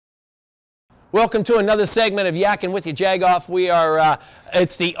Welcome to another segment of Yakkin with you, Jagoff. We are,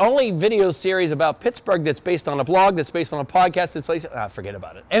 it's the only video series about Pittsburgh that's based on a blog, that's based on a podcast, that's based, forget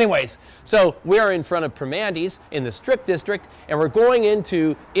about it. Anyways, so we are in front of Primanti's in the Strip District, and we're going in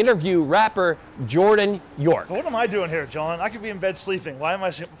to interview rapper Jordan York. What am I doing here, John? I could be in bed sleeping. Why am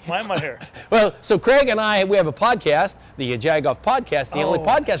I here? Well, so Craig and I, we have a podcast, the Jagoff podcast, the only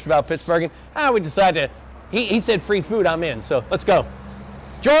podcast about Pittsburgh, and we decided to, he said free food, I'm in, so let's go.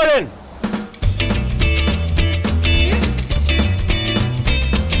 Jordan!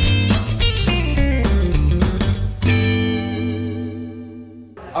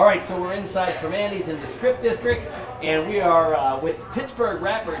 All right, so we're inside Primanti's in the Strip District, and we are with Pittsburgh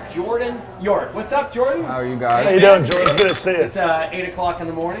rapper Jordan York. What's up, Jordan? How are you guys? How you doing, Jordan? It's good to see you. It's 8 o'clock in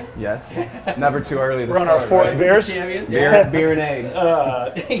the morning. Yes. Never too early to We're on start, our fourth right? beers. Beer and eggs.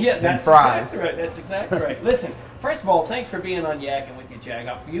 Yeah, that's fries. exactly right. That's exactly right. Listen, first of all, thanks for being on Yakkin with you,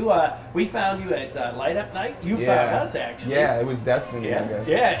 Jagoff. We found you at Light Up Night. You found us, actually. Yeah, it was destiny, I guess.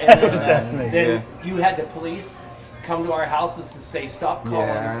 Yeah, and, it was destiny. Then you had the police come to our houses and say, stop calling,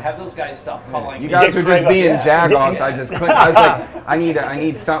 have those guys stop calling. You guys were just being Jagoffs. Yeah. I just couldn't. I was like, I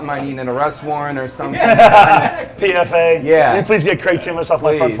need something. I need an arrest warrant or something. PFA. Yeah. Can you please get Craig Timmons off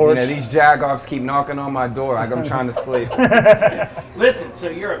my front porch? You know, these Jagoffs keep knocking on my door. I'm trying to sleep. Listen, so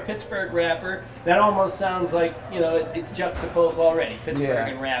you're a Pittsburgh rapper. That almost sounds like, you know, it's juxtaposed already. Pittsburgh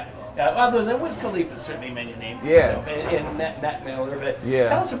and rap. Other than Wiz Khalifa certainly made a name for yourself, and Matt Miller. But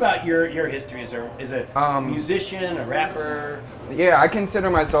tell us about your history as a musician, a rapper. Yeah, I consider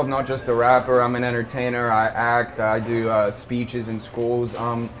myself not just a rapper. I'm an entertainer. I act. I do speeches in schools.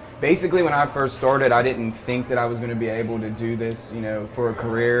 Basically, when I first started, I didn't think that I was going to be able to do this, you know, for a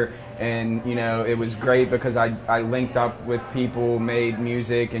career. And, you know, it was great because I linked up with people, made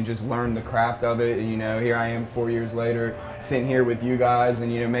music, and just learned the craft of it. And, you know, here I am 4 years later, sitting here with you guys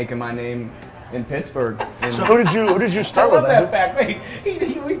and, you know, making my name in Pittsburgh. And so who did you start with? I love that fact. Wait,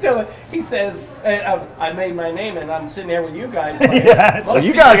 he says, I made my name, and I'm sitting there with you guys. Like, so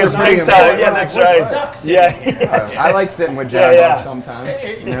you guys are pretty important. Yeah, that's right. Yeah, I like sitting with Jagoff sometimes.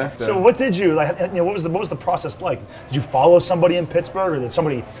 You know, so what did you like? You know, what was the process like? Did you follow somebody in Pittsburgh, or did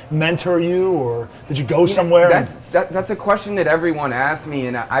somebody mentor you, or did you go somewhere? That's a question that everyone asks me,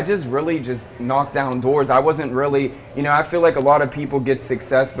 and I just really just knocked down doors. I wasn't really, you know, I feel like a lot of people get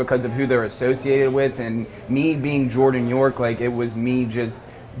success because of who they're associated with, and me being Jordan York, like it was me just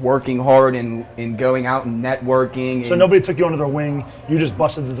working hard and going out and networking. So nobody took you under their wing, you just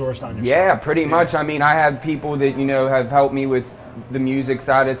busted the doors down yourself? Yeah, pretty much. I mean, I have people that, you know, have helped me with the music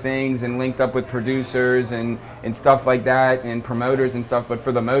side of things and linked up with producers and stuff like that and promoters and stuff, but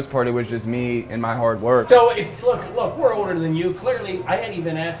for the most part it was just me and my hard work. So look, we're older than you. Clearly, I hadn't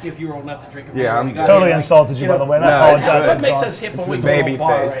even asked you if you were old enough to drink a beer. Yeah, I'm totally insulted you, by the way, and I apologize. That's what makes us hip when we go to a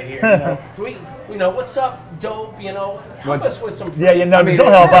bar right here. You know, what's up, dope? You know, help us with some. Yeah, you know, don't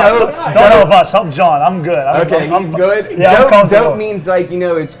help us. Don't help us. Help John. I'm good. He's good. Yeah, dope means like, you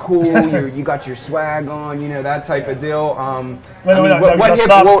know, it's cool. You got your swag on. You know, that type of deal.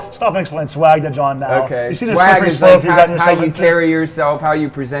 Stop and explain swag to John now. Okay. You see the swag slippery is slope like you got yourself how you into? carry yourself, how you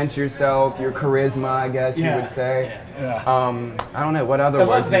present yourself, your charisma, I guess you would say. Yeah. I don't know what other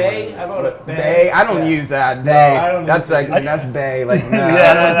words. Bae? I wrote it. Bae. I don't use that. Bae. That's like that's bae. Like no,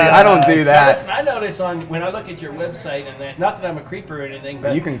 I don't do that. Listen, I notice when I look at your website, and not that I'm a creeper or anything,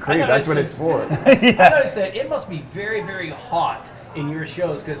 but you can creep. That's what it's for. I noticed that it must be very, very hot in your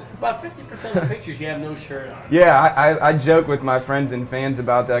shows, because about 50% of the pictures you have no shirt on. Yeah, I joke with my friends and fans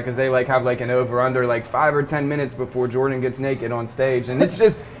about that because they like have like an over-under like 5 or 10 minutes before Jordan gets naked on stage, and it's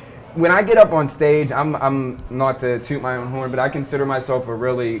just. When I get up on stage, I'm not to toot my own horn, but I consider myself a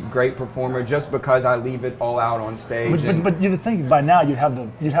really great performer just because I leave it all out on stage. But you'd think by now you'd have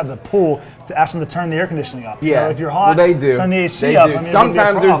the pull to ask them to turn the air conditioning up. Yeah, you know, if you're hot, well, they do. Turn the AC they up. Do. I mean,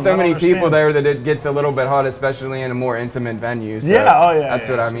 sometimes there's so many people there that it gets a little bit hot, especially in a more intimate venue. So that's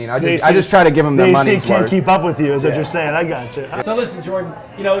what I mean. I just try to give them the money's worth. The AC can't keep up with you, is what you're saying. I got you. So listen, Jordan,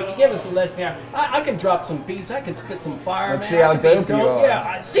 you know, you give us a lesson here. I can drop some beats. I can spit some fire. Let's see how dope you are.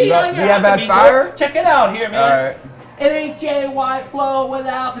 Yeah, see, you have that fire? Check it out here, man. All right. It ain't Jay White flow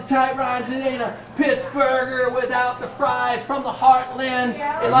without the tight rhymes. It ain't a Pittsburgher without the fries from the heartland.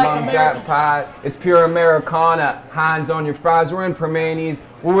 It like American pie. It's pure Americana. Heinz on your fries. We're in Primanti's.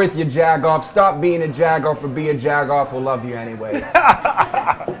 We're with you, Jagoff. Stop being a Jagoff or be a Jagoff. We'll love you anyways.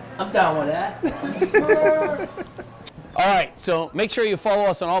 I'm down with that. All right, so make sure you follow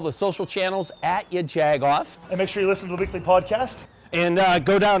us on all the social channels at Jagoff. And make sure you listen to the weekly podcast. And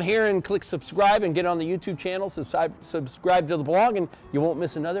go down here and click subscribe and get on the YouTube channel, subscribe to the blog, and you won't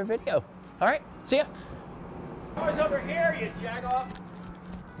miss another video. All right, see ya. Cars over here, you Jagoff.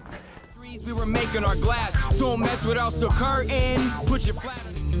 We were making our glass. Don't mess with us, the curtain. Put your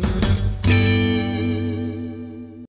flat.